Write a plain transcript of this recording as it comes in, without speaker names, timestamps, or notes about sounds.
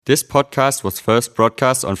This podcast was first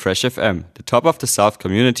broadcast on Fresh FM, the top of the South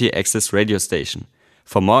community access radio station.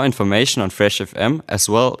 For more information on Fresh FM, as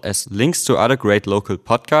well as links to other great local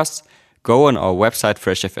podcasts, go on our website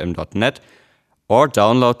freshfm.net or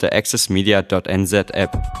download the accessmedia.nz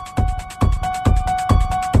app.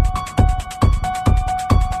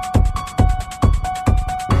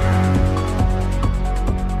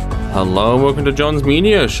 Hello and welcome to John's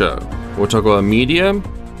Media Show. We'll talk about media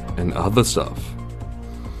and other stuff.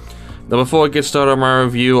 Now, before I get started on my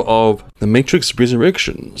review of The Matrix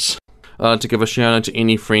Resurrections, I'd like to give a shout out to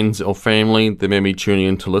any friends or family that may be tuning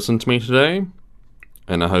in to listen to me today,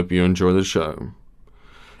 and I hope you enjoy the show.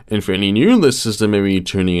 And for any new listeners that may be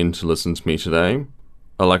tuning in to listen to me today,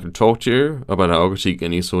 I'd like to talk to you about how I critique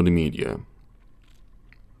any sort of media.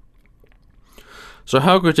 So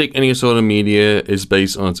how I critique any sort of media is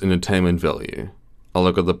based on its entertainment value. I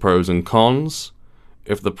look at the pros and cons.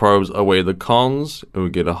 If the pros outweigh the cons, it will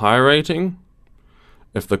get a high rating.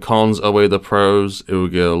 If the cons outweigh the pros, it will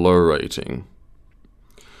get a low rating.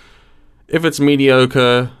 If it's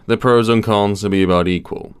mediocre, the pros and cons will be about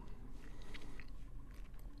equal.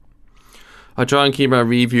 I try and keep my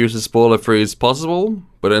reviews as spoiler-free as possible,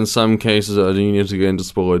 but in some cases I do need to get into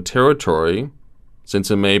spoiler territory, since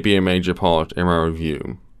it may be a major part in my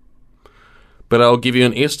review. But I'll give you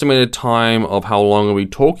an estimated time of how long I'll be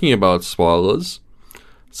talking about spoilers,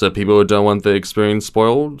 so people who don't want their experience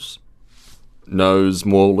spoiled knows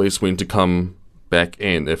more or less when to come back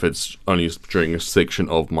in if it's only during a section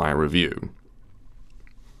of my review.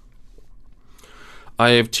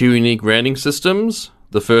 I have two unique rating systems.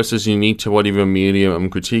 The first is unique to whatever medium I'm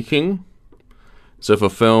critiquing. So for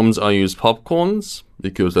films, I use popcorns,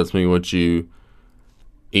 because that's what you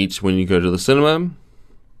eat when you go to the cinema.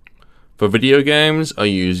 For video games, I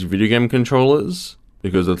use video game controllers,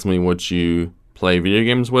 because that's what you play video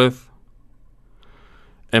games with.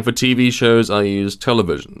 And for TV shows, I use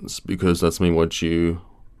televisions, because that's what you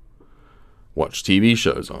watch TV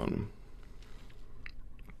shows on.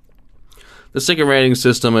 The second rating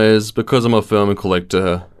system is, because I'm a film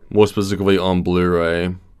collector, more specifically on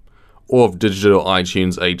Blu-ray, or of digital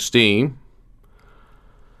iTunes HD,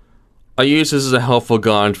 I use this as a helpful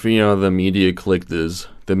guide for the media collectors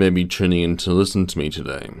that may be tuning in to listen to me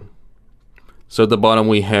today. So at the bottom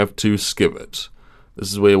we have to skip it.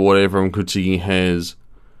 This is where whatever I'm critiquing has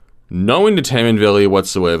no entertainment value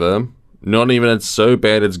whatsoever, not even it's so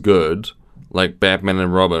bad it's good, like Batman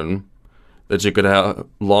and Robin, that you could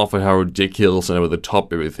laugh at how ridiculous and over the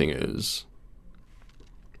top everything is.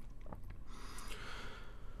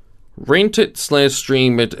 Rent it /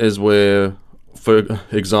 stream it is where, for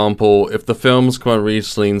example, if the film's come out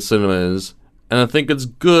recently in cinemas, and I think it's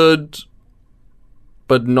good,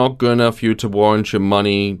 but not good enough for you to warrant your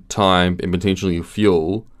money, time, and potentially your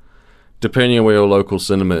fuel, depending on where your local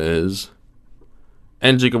cinema is,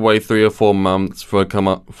 and you can wait 3 or 4 months for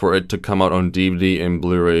it to come out on DVD and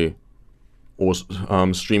Blu-ray or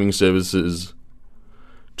streaming services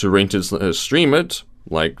to rent it / stream it,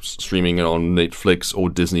 like streaming it on Netflix or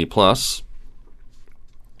Disney Plus,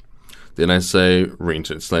 then I say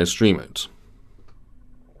rent it / stream it.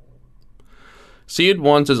 See It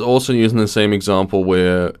Once is also using the same example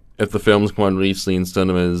where if the film's come out recently in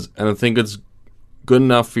cinemas and I think it's good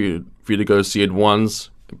enough for you to go see it once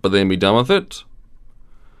but then be done with it,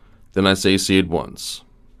 then I say see it once.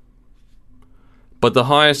 But the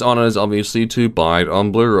highest honor is obviously to buy it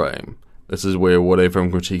on Blu-ray. This is where whatever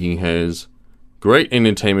I'm critiquing has great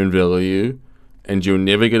entertainment value and you'll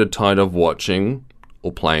never get tired of watching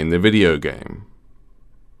or playing the video game.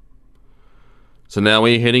 So now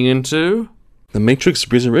we're heading into The Matrix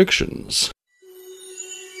Resurrections.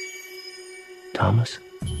 Thomas?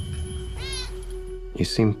 You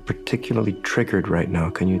seem particularly triggered right now.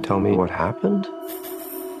 Can you tell me what happened?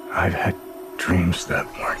 I've had dreams that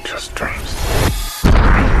weren't just dreams.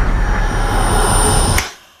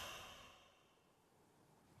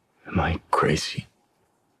 Am I crazy?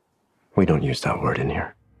 We don't use that word in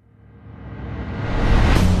here.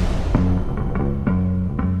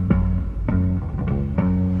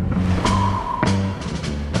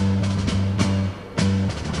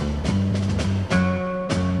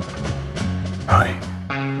 Hi.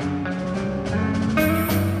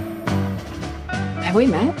 Have we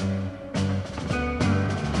met?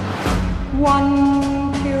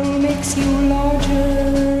 One pill makes you larger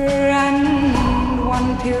and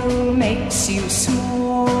one pill makes you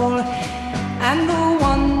small, and the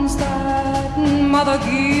ones that mother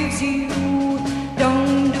gives you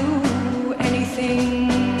don't do anything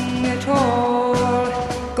at all.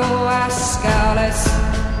 Go ask Alice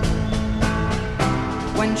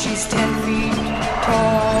when she's 10 feet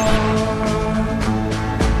tall.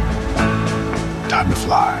 time to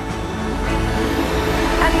fly.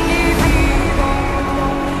 And if you go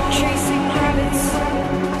chasing rabbits,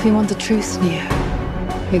 If you want the truth, Neo,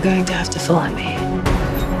 you're going to have to follow me.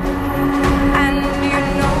 and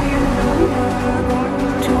you're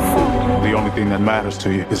going to fall. The only thing that matters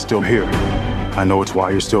to you is still here. I know it's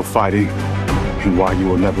why you're still fighting and why you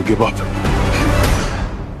will never give up.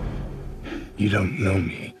 You don't know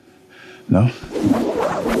me, no?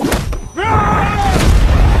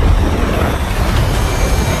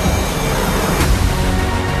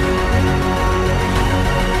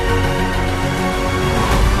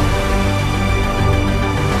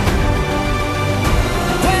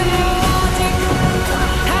 When logic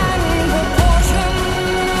and proportion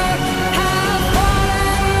have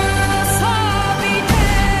fallen, so be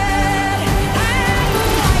dead. And the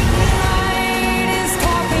white knight is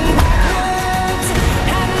talking backwards,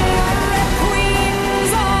 and the red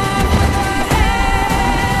queen's overhead.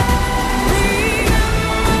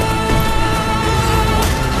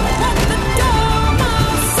 Remember what the Dharma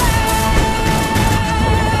said.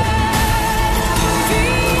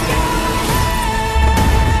 Feed your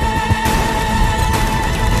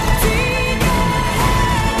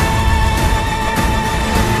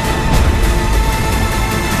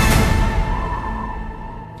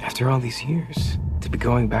After all these years, to be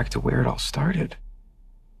going back to where it all started.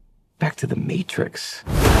 Back to the Matrix.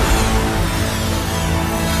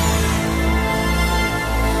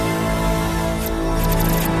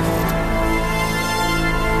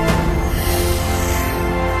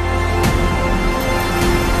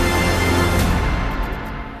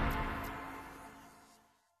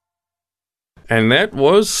 And that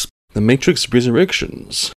was The Matrix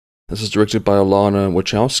Resurrections. This is directed by Lana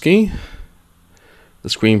Wachowski. The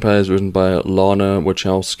screenplay is written by Lana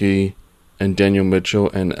Wachowski and Daniel Mitchell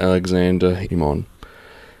and Alexander Himon.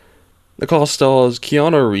 The cast stars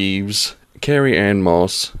Keanu Reeves, Carrie Ann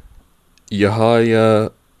Moss,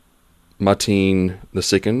 Yahya Martin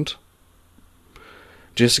II,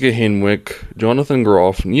 Jessica Henwick, Jonathan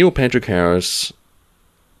Groff, Neil Patrick Harris,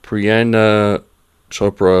 Priyanka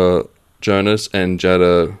Chopra Jonas, and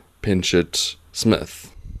Jada Pinkett Smith.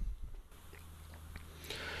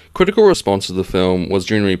 Critical response to the film was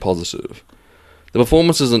generally positive. The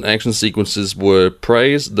performances and action sequences were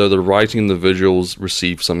praised, though the writing and the visuals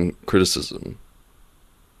received some criticism.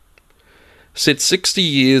 Set 60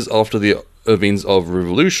 years after the events of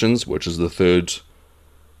Revolutions, which is the third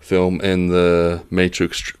film in the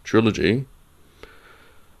Matrix trilogy,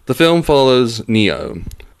 the film follows Neo,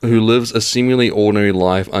 who lives a seemingly ordinary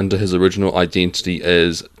life under his original identity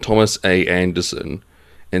as Thomas A. Anderson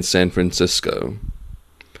in San Francisco.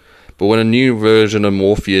 But when a new version of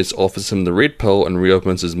Morpheus offers him the red pill and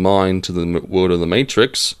reopens his mind to the world of the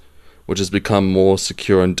Matrix, which has become more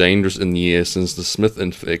secure and dangerous in the years since the Smith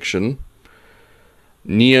infection,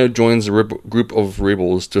 Neo joins a group of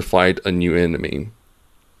rebels to fight a new enemy.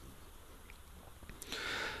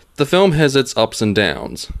 The film has its ups and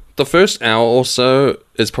downs. The first hour or so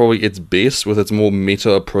is probably its best, with its more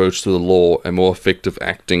meta approach to the lore and more effective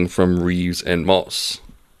acting from Reeves and Moss.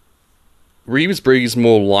 Reeves breathes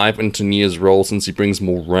more life into Neo's role since he brings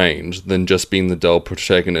more range than just being the dull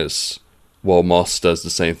protagonist, while Moss does the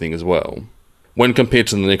same thing as well, when compared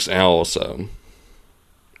to the next hour or so.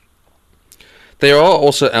 There are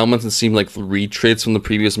also elements that seem like retreads from the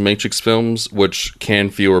previous Matrix films, which can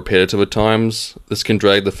feel repetitive at times. This can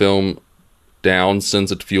drag the film down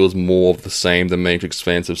since it feels more of the same than Matrix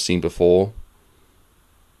fans have seen before.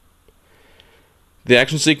 The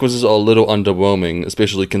action sequences are a little underwhelming,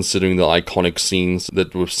 especially considering the iconic scenes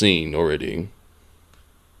that we've seen already.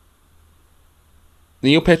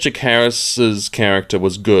 Neil Patrick Harris's character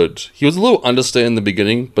was good. He was a little understated in the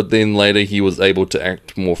beginning, but then later he was able to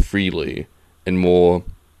act more freely and more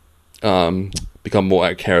become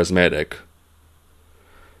more charismatic.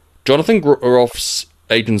 Jonathan Groff's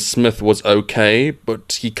Agent Smith was okay,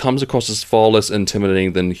 but he comes across as far less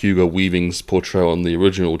intimidating than Hugo Weaving's portrayal in the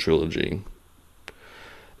original trilogy.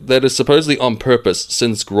 That is supposedly on purpose,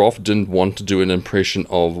 since Groff didn't want to do an impression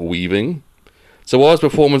of Weaving. So while his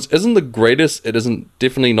performance isn't the greatest, it isn't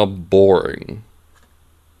definitely not boring.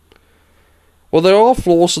 While there are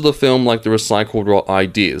flaws to the film, like the recycled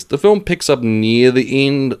ideas, the film picks up near the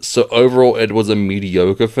end, so overall it was a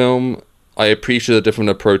mediocre film. I appreciate the different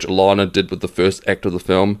approach Lana did with the first act of the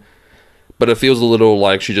film, but it feels a little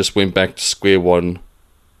like she just went back to square one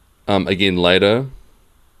again later.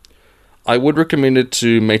 I would recommend it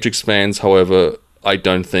to Matrix fans, however, I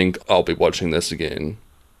don't think I'll be watching this again.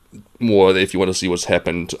 More if you want to see what's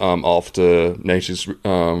happened after Matrix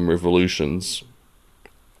Revolutions.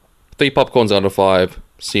 3 popcorns out of 5.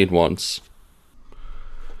 See it once.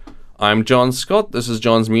 I'm John Scott. This is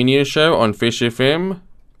John's Media Show on Fresh FM.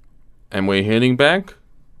 And we're heading back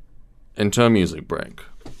into a music break.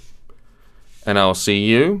 And I'll see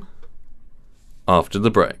you after the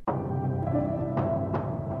break.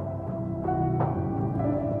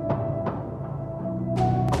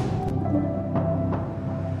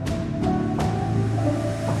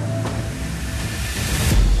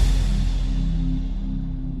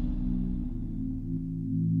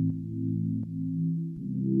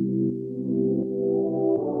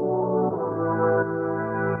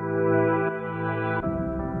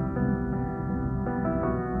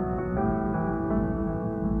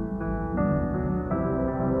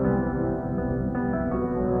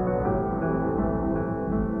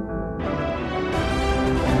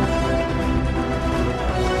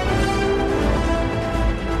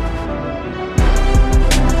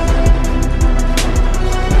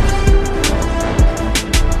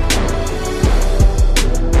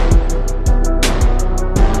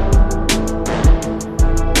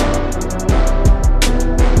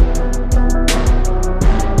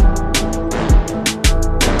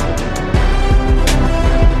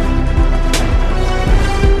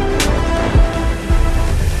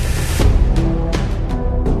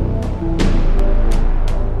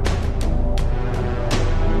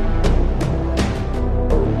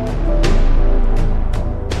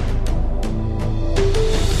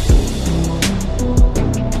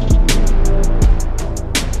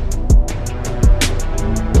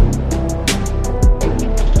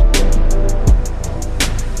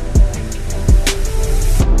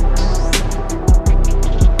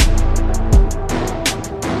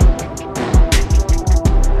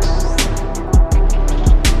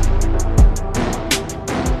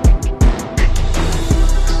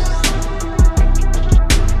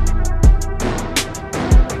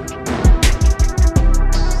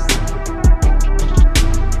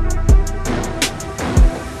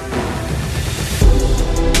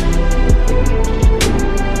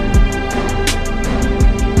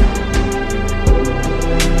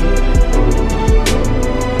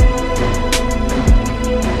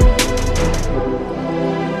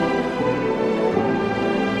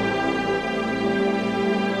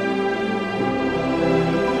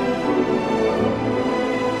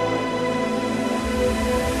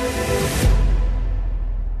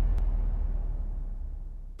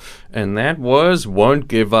 And that was Won't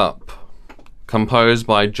Give Up, composed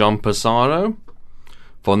by John Pisano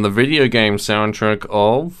from the video game soundtrack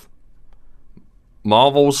of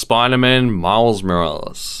Marvel's Spider-Man Miles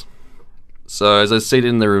Morales. So as I said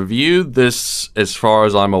in the review, this, as far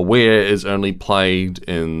as I'm aware, is only played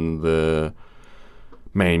in the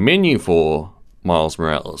main menu for Miles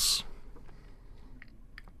Morales.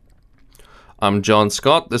 I'm John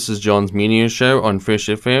Scott, this is John's Media Show on Fresh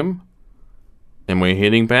FM, and we're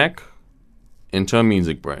heading back into a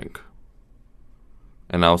music break.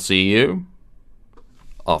 And I'll see you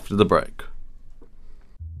after the break.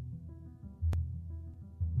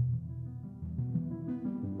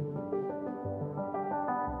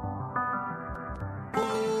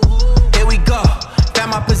 Here we go,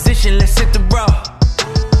 found my position, let's hit the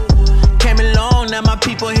road. Came along, now my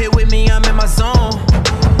people here with me, I'm in my zone.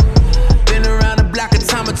 Been around the block a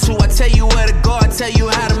time or two, I tell you where to go, I tell you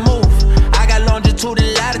how to move. I got longitude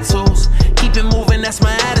and latitudes, keep it moving, that's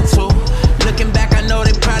my attitude. Looking back, I know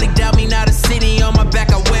they probably doubt me, now the city on my back,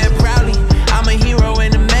 I wear it proudly. I'm a hero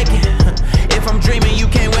in the making, if I'm dreaming, you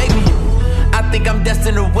can't wake me. I think I'm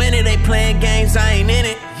destined to win it, ain't playing games, I ain't in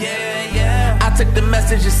it. Yeah, yeah. I took the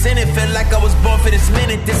message and sent it, felt like I was born for this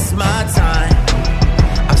minute, this is my time.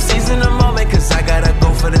 I'm seizing the moment, cause I gotta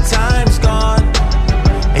go for the time's gone.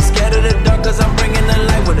 Ain't scared of the dark, cause I'm bringing the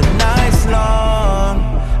light with a nice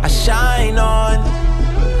long. I shine on,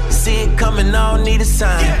 see it coming, I don't need a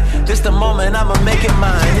sign. This the moment, I'ma make it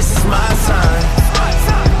mine. This is my time.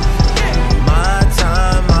 My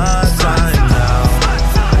time, my time now.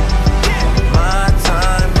 My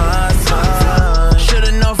time, my time.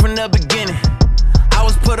 Should've known from the beginning, I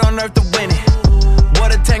was put on earth to win it.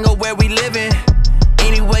 What a tangle where we living,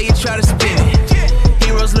 any way you try to spin it.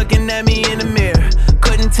 Heroes looking at me in the mirror,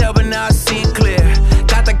 couldn't tell but now I see it clear.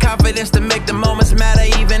 Got the confidence to make the moments matter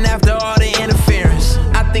even after all the interference.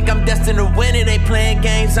 I think I'm destined to win it, ain't playing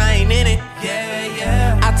games, I ain't in it. Yeah,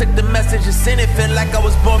 yeah. I took the message and sent it, felt like I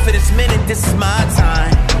was born for this minute, this is my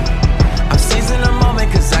time. I'm seizing the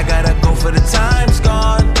moment cause I gotta go for the time's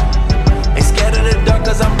gone. Ain't scared of the dark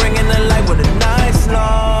cause I'm bringing the light with a nice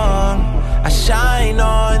long. I shine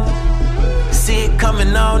on, see it coming,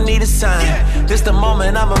 I don't need a sign. This the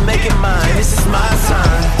moment, I'ma make it mine, this is my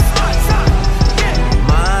time.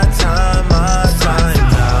 My time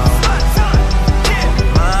now.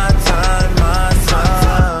 My time.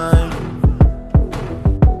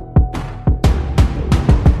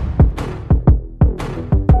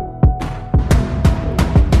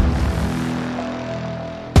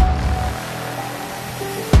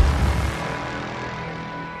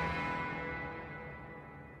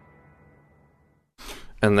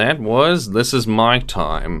 And that was This Is My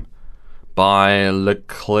Time by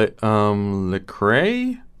Lecrae?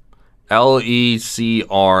 Lecrae.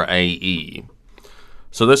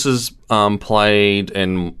 So this is played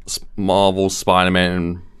in Marvel's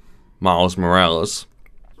Spider-Man Miles Morales,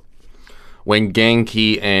 when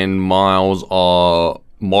Genki and Miles are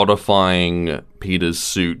modifying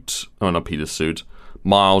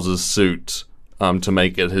Miles's suit to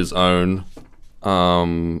make it his own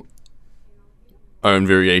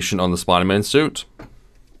variation on the Spider-Man suit.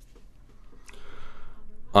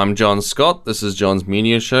 I'm John Scott. This is John's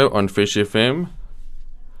Media Show on Fresh FM,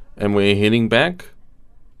 and we're heading back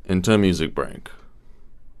into a music break.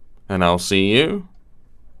 And I'll see you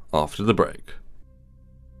after the break.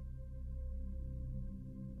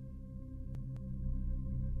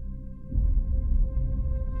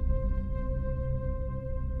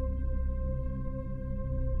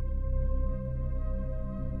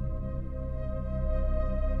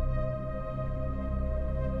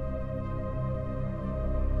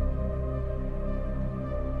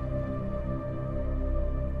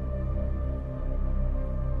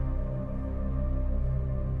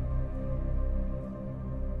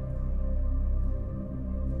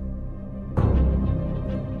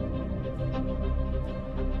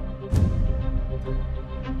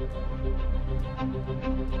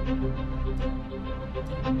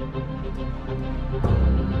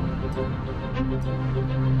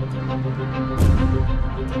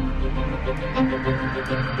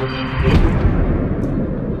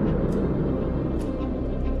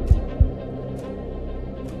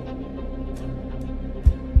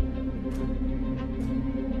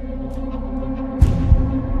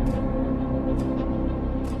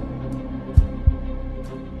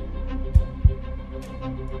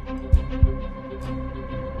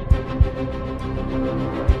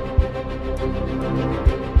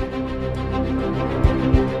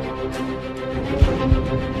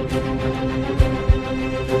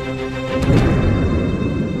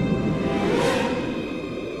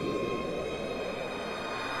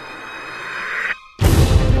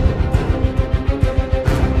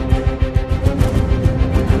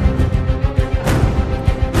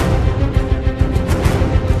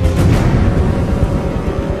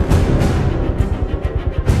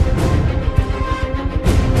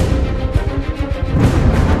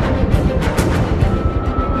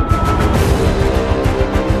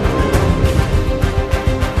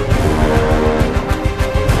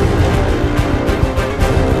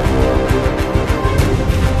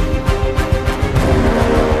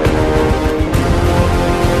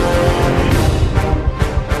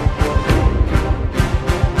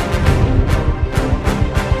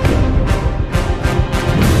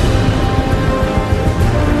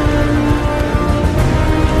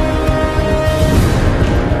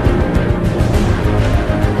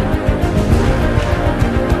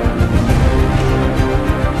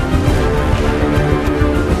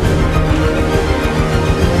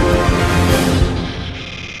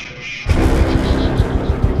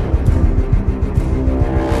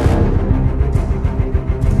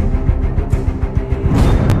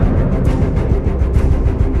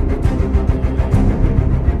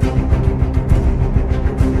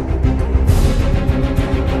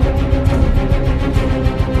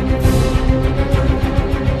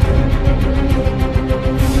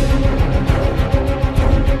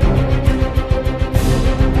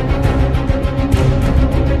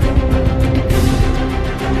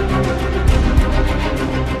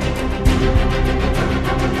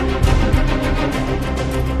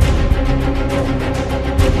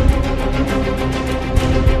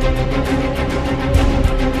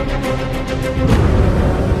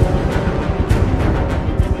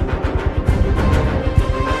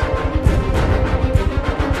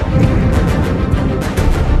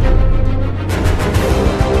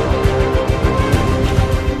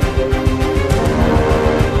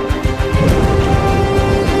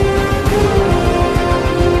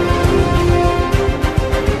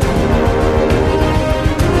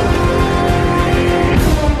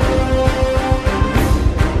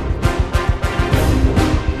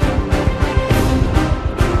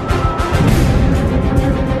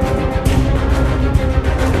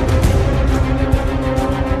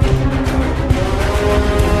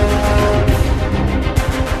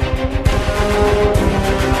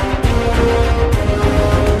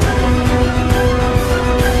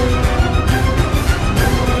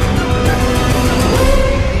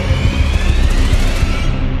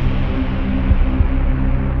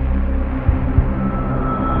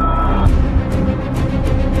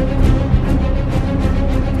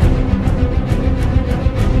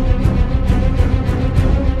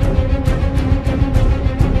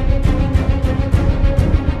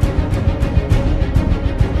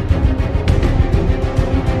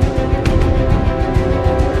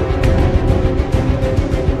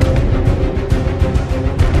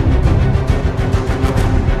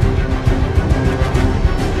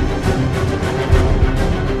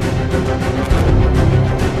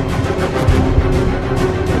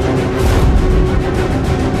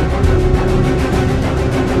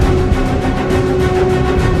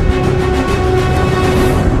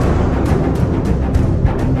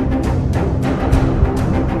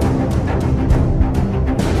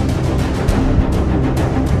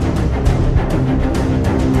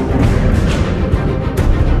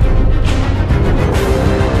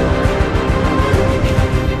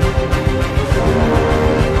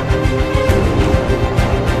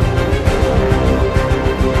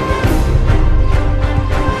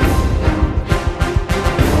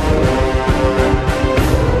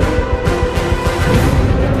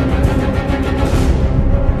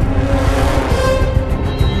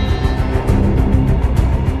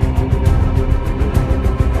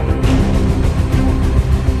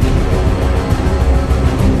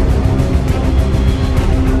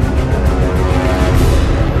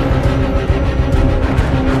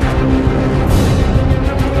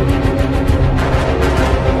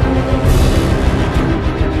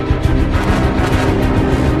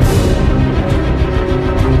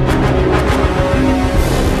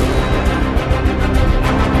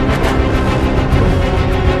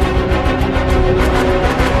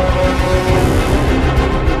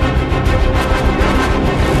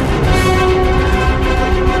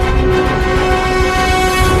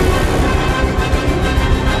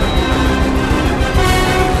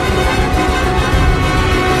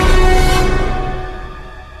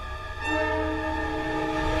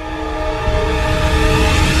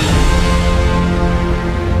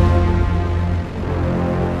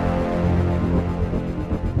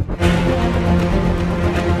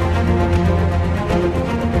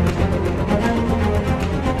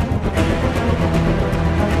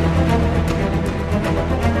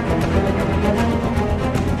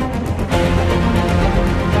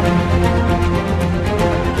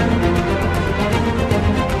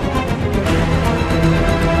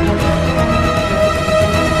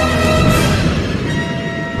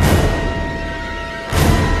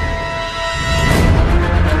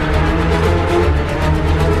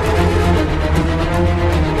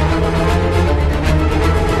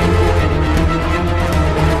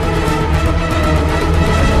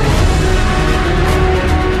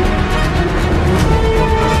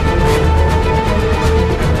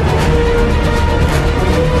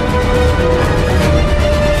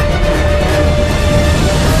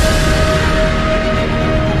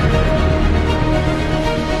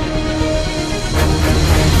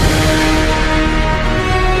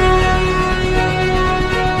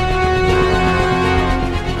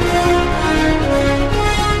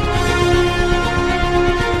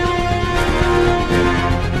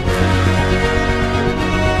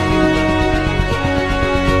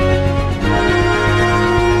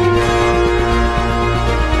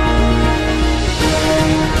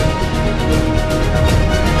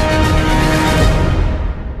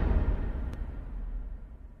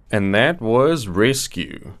 And that was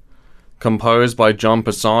Rescue, composed by John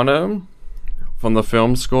Pisano from the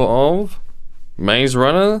film score of Maze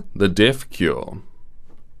Runner, The Death Cure.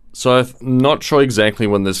 So I'm not sure exactly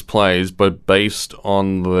when this plays, but based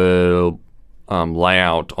on the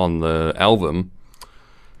layout on the album,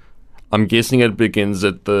 I'm guessing it begins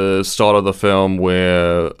at the start of the film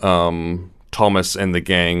where Thomas and the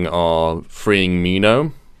gang are freeing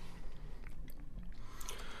Mino.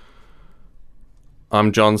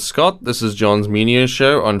 I'm John Scott. This is John's Media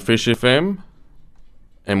Show on Fresh FM,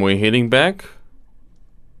 and we're heading back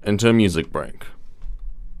into a music break.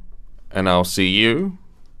 And I'll see you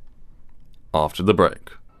after the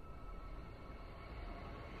break.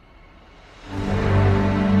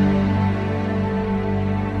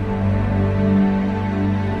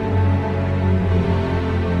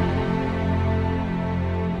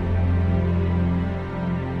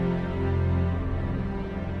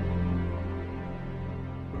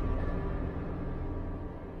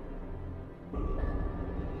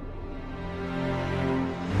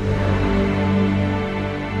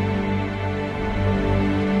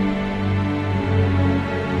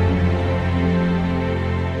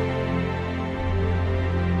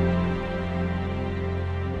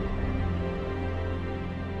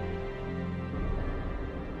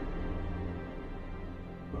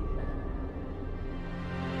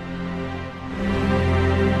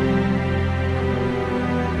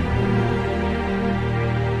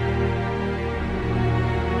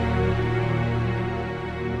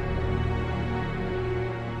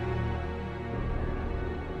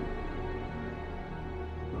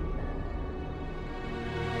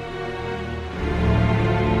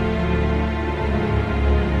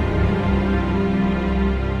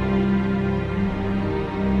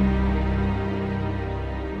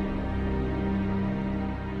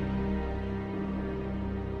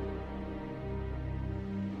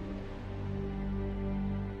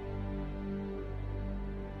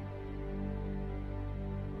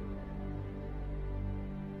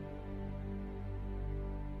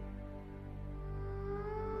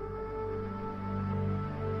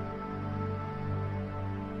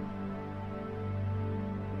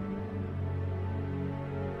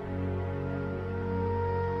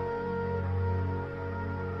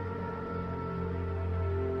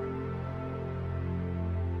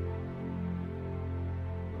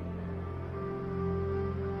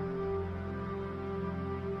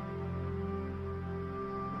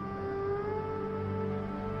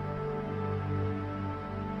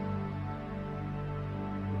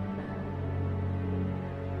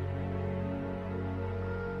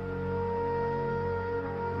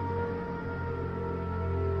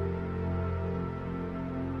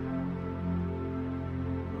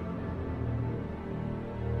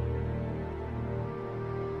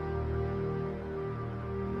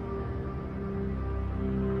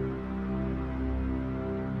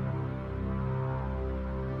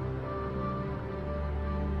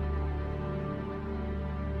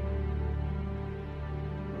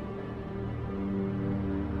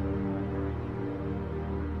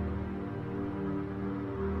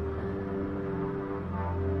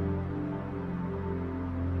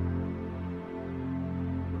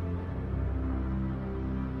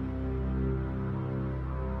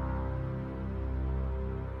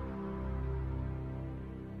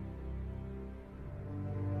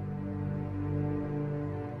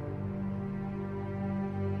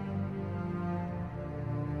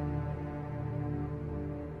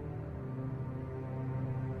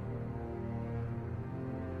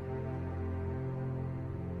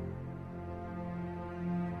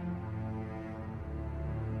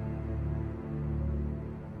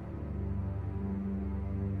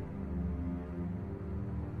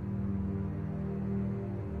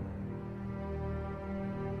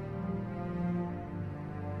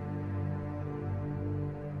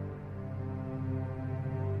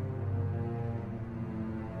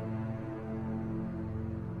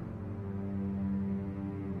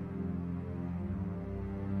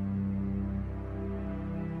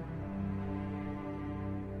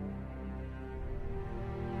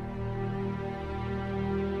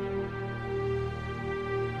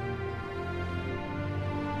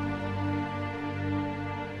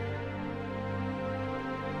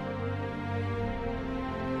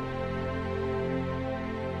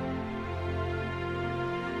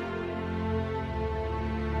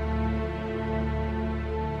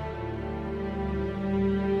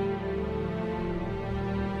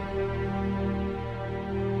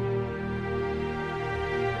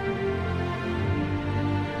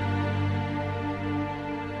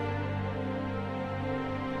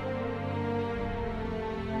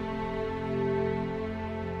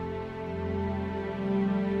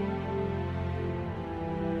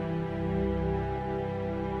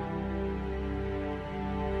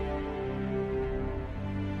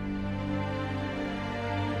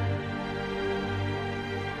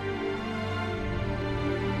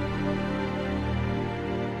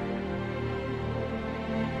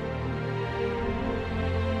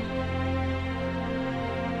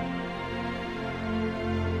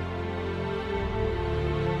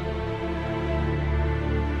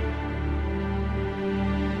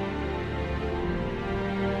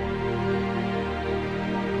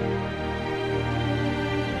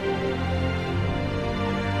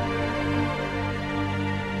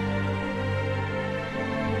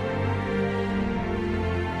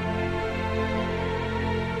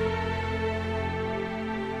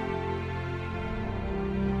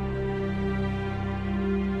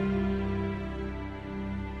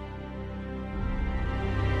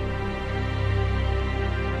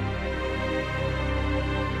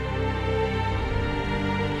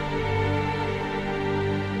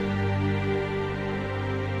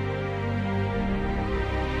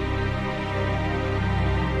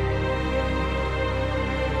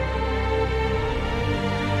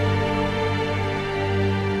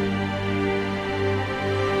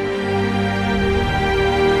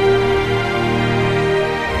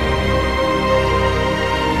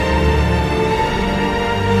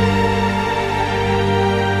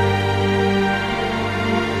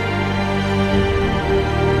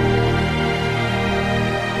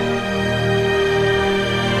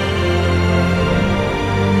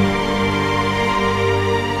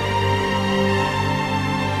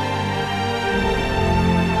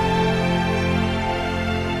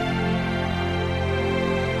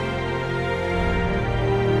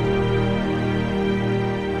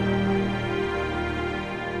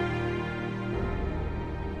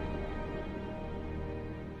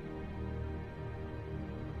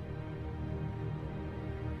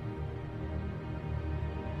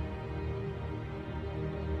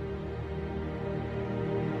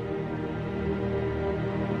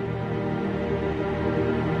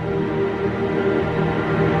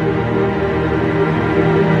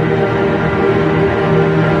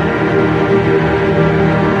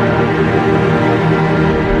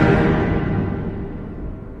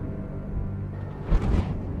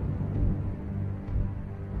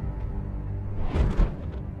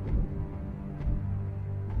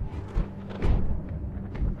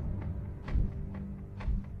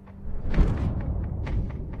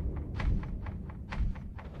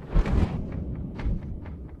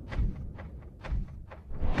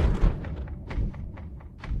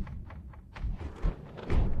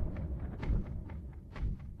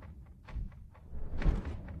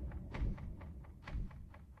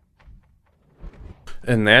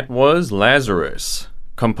 And that was Lazarus,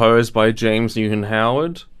 composed by James Newton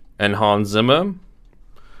Howard and Hans Zimmer,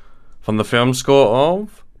 from the film score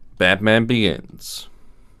of Batman Begins.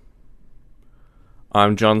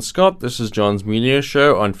 I'm John Scott, this is John's Media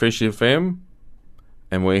Show on Fresh FM,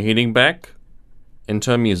 and we're heading back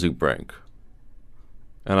into a music break.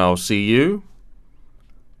 And I'll see you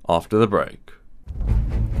after the break.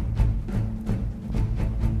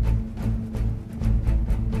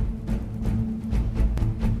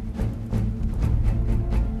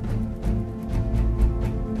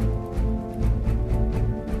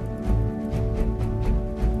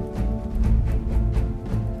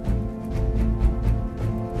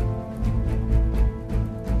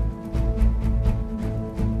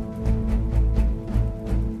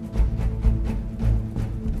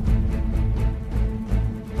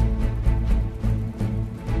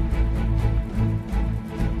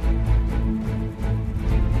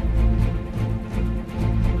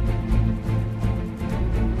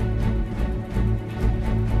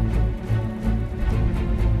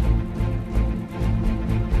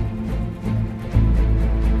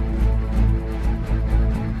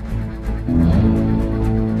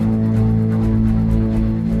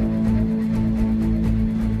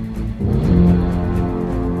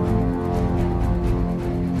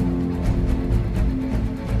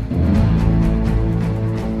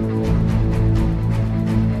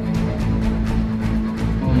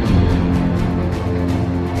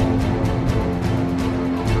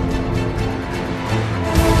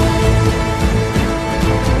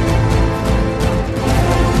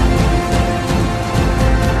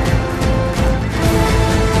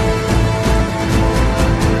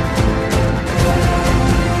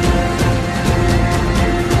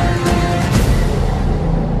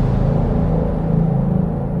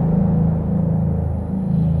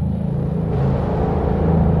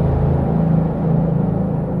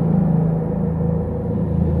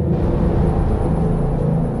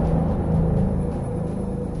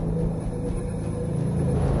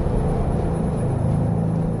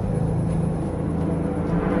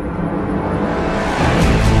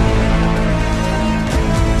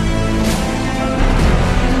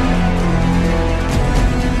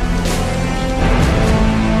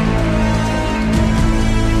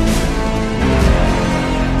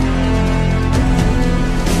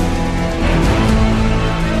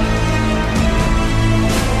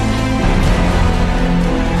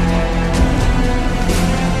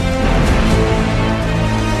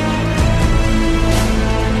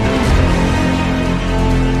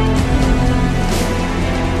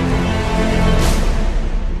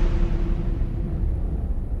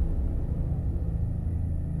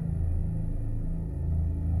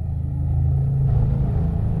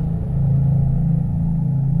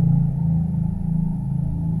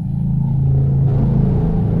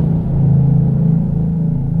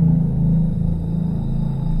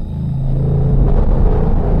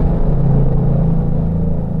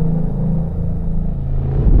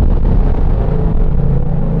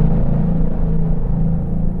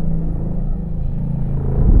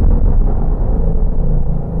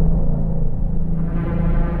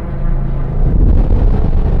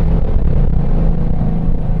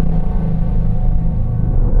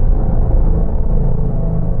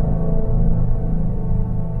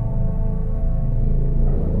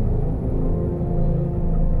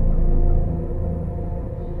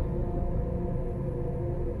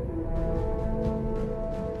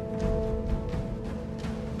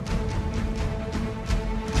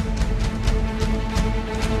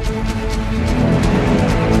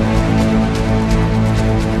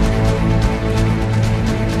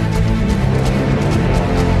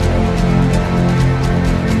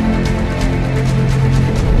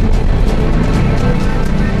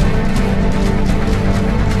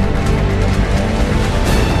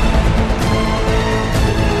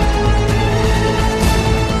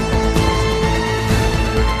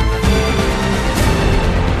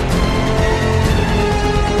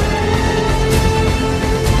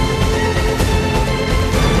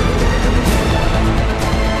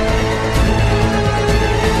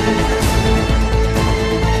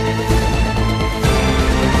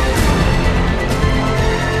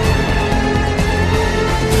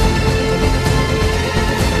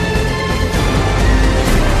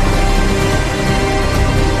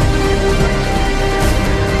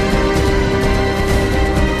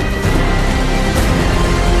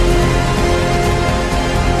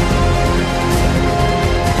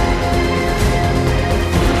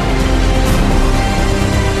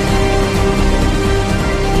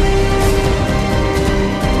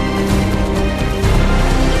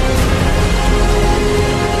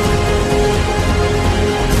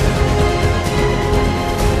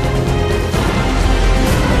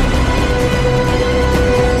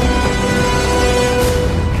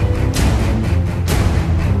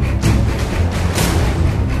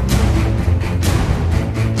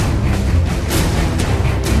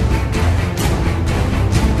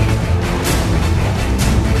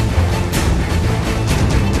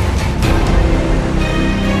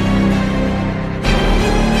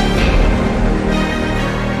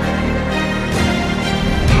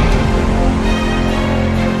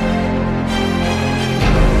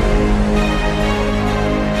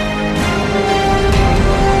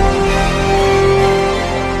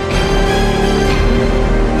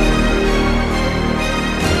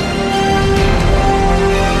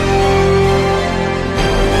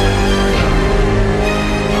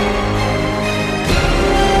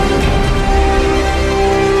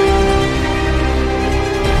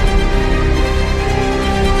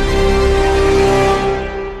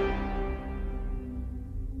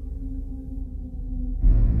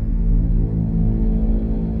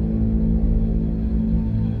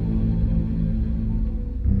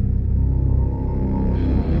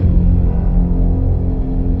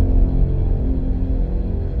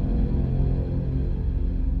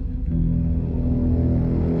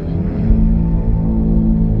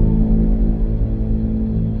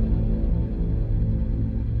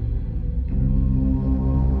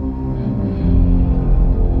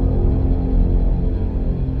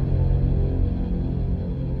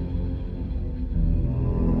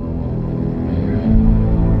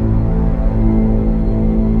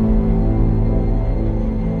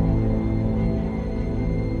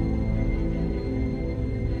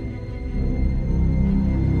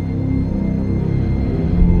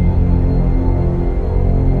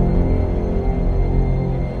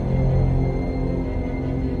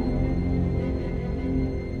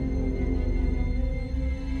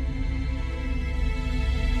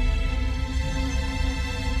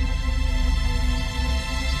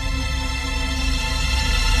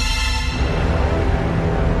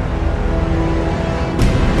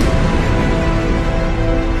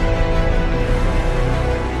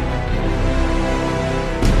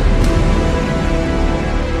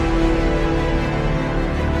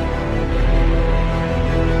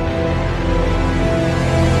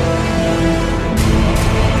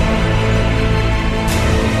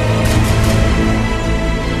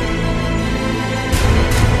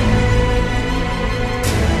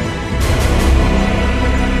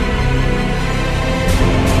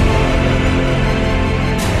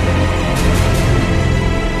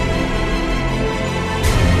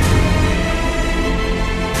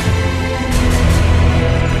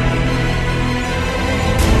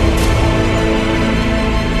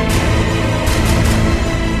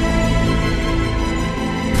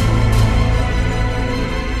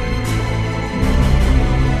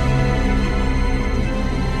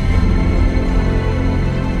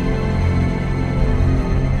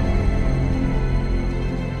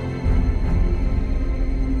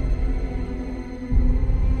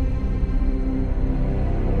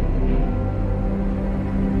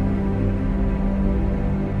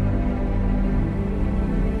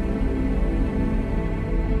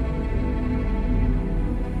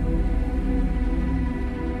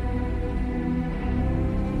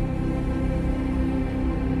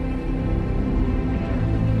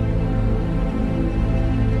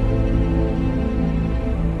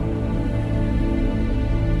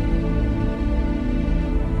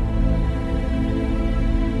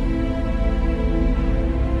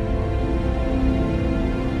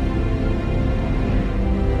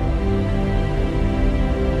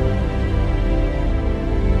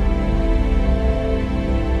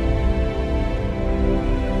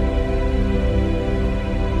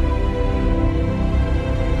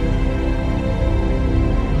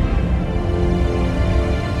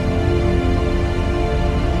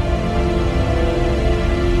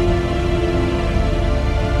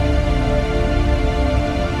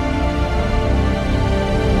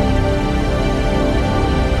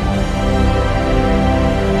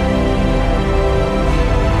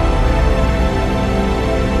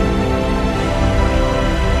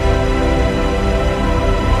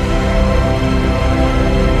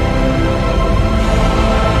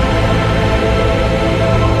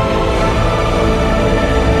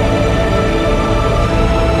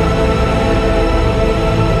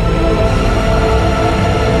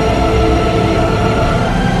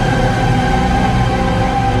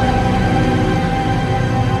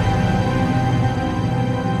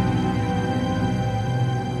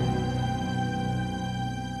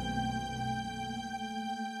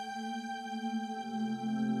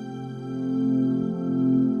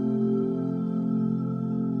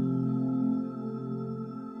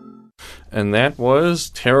 and that was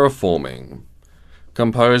Terraforming,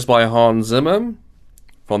 composed by Hans Zimmer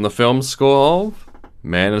from the film score of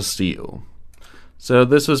Man of Steel. So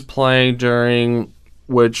this was played during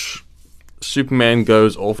which Superman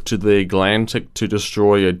goes off to the Atlantic to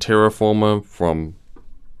destroy a terraformer from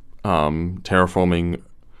terraforming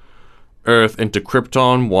Earth into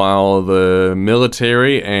Krypton, while the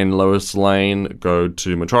military and Lois Lane go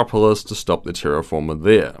to Metropolis to stop the terraformer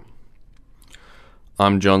there.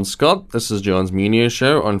 I'm John Scott, this is John's Media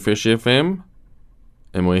Show on Fish FM,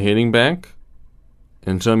 and we're heading back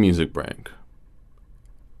into a music break.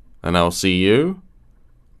 And I'll see you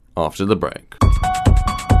after the break.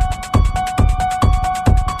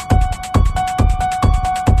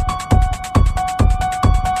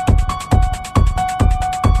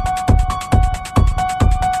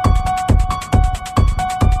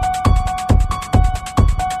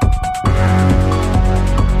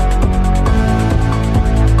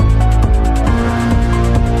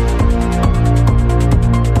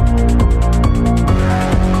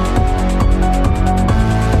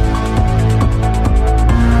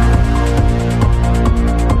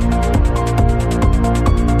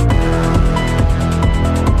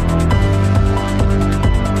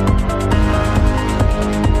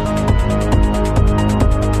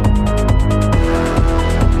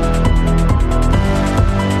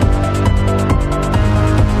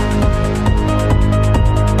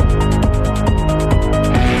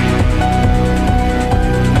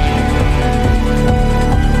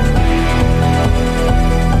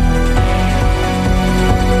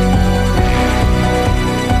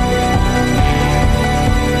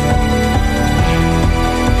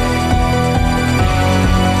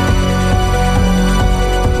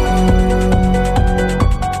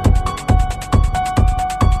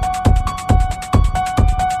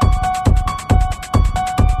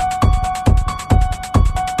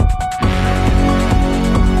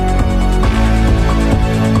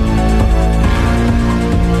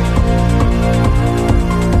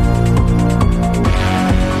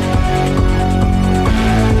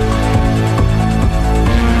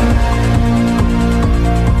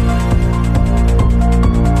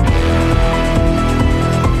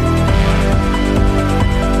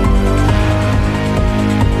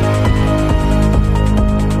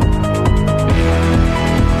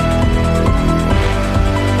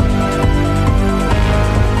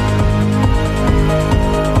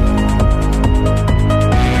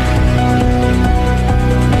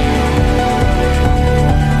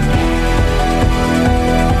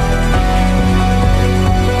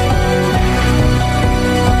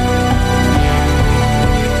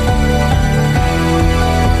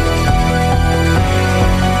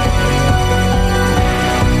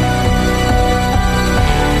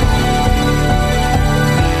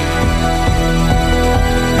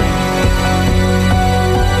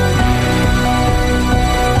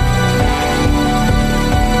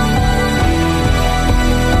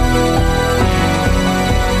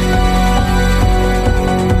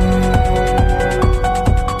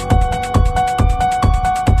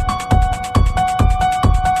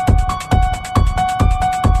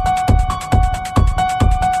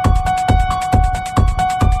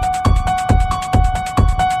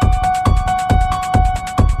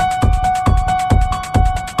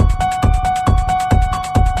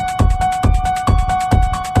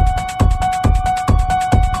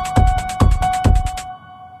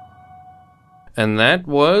 And that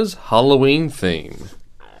was Halloween Theme,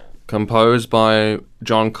 composed by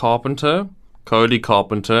John Carpenter, Cody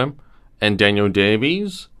Carpenter, and Daniel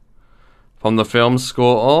Davies, from the film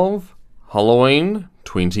score of Halloween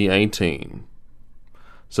 2018.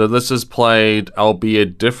 So this is played,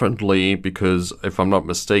 albeit differently, because if I'm not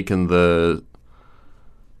mistaken,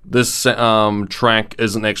 this track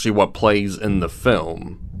isn't actually what plays in the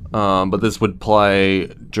film, but this would play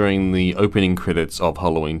during the opening credits of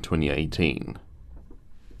Halloween 2018.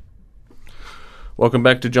 Welcome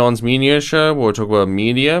back to John's Media Show, where we'll talk about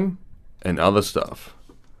media and other stuff.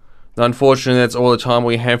 Now, unfortunately, that's all the time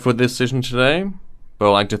we have for this session today, but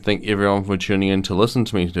I'd like to thank everyone for tuning in to listen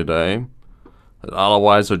to me today.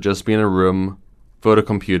 Otherwise, I'd just be in a room, full of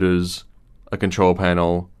computers, a control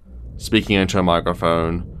panel, speaking into a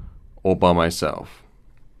microphone, all by myself.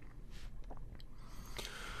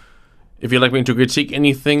 If you'd like me to critique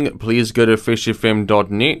anything, please go to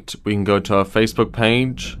fishfm.net. We can go to our Facebook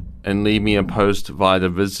page and leave me a post via the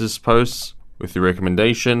visitors posts with your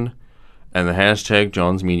recommendation and the hashtag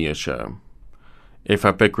John's Media Show. If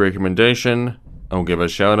I pick recommendation, I'll give a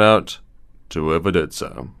shout out to whoever did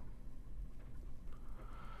so.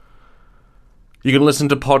 You can listen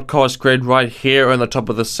to Podcast Grid right here on the Top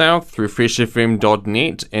of the South through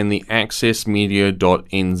freshfm.net and the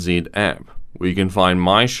accessmedia.nz app, where you can find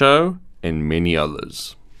my show and many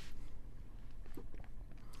others.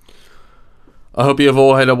 I hope you have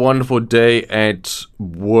all had a wonderful day at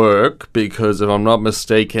work, because if I'm not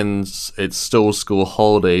mistaken, it's still school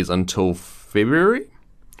holidays until February.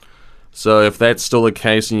 So if that's still the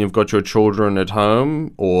case and you've got your children at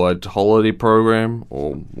home or at holiday program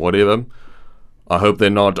or whatever, I hope they're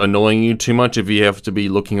not annoying you too much if you have to be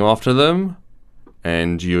looking after them,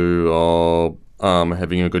 and you are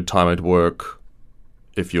having a good time at work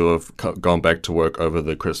if you've gone back to work over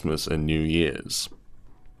the Christmas and New Year's.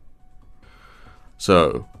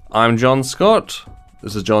 So, I'm John Scott.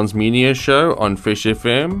 This is John's Media Show on Fresh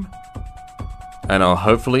FM, and I'll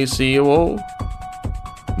hopefully see you all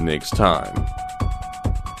next time.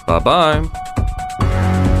 Bye-bye.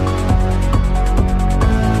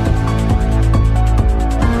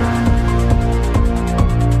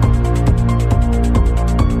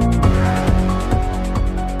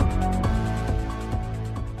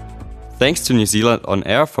 Thanks to New Zealand On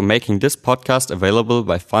Air for making this podcast available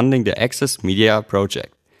by funding the Access Media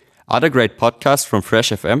project. Other great podcasts from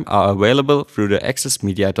Fresh FM are available through the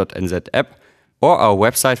accessmedia.nz app or our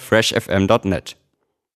website freshfm.net.